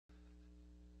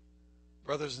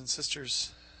Brothers and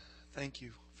sisters, thank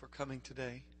you for coming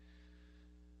today.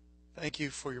 Thank you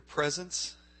for your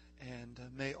presence, and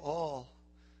may all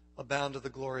abound to the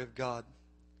glory of God.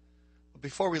 But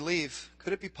before we leave,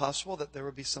 could it be possible that there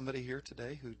would be somebody here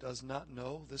today who does not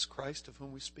know this Christ of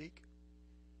whom we speak?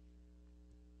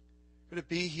 Could it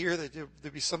be here that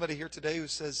there be somebody here today who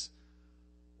says,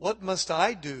 "What must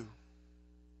I do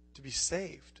to be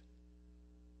saved?"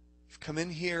 You've come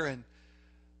in here and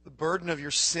the burden of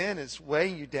your sin is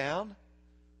weighing you down.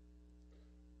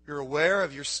 You're aware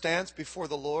of your stance before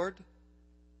the Lord,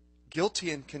 guilty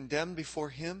and condemned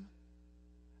before Him.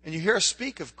 And you hear us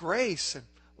speak of grace and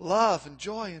love and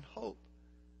joy and hope.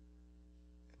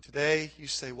 And today you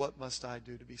say, "What must I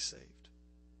do to be saved?"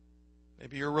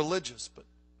 Maybe you're religious but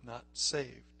not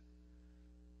saved.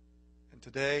 And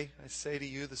today I say to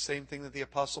you the same thing that the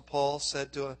Apostle Paul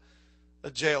said to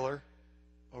a jailer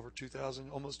over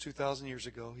almost 2,000 years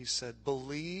ago. He said,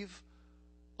 "Believe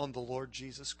on the Lord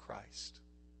Jesus Christ,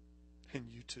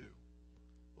 and you too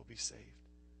will be saved."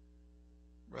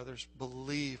 Brothers,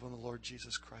 believe on the Lord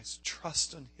Jesus Christ.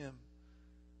 Trust in Him.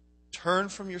 Turn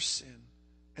from your sin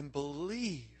and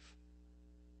believe,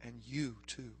 and you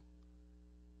too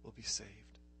will be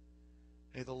saved.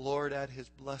 May the Lord add His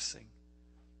blessing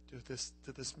to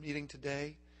this meeting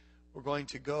today. We're going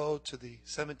to go to the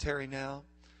cemetery now.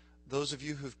 Those of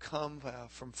you who've come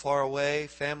from far away,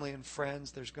 family and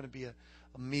friends, there's going to be a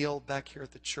meal back here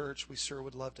at the church. We sure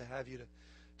would love to have you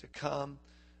to come.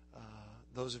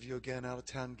 Those of you, again,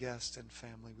 out-of-town guests and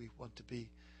family, we want to be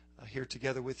here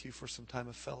together with you for some time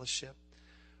of fellowship.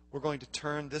 We're going to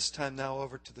turn this time now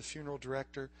over to the funeral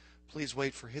director. Please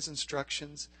wait for his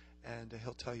instructions, and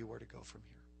he'll tell you where to go from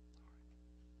here.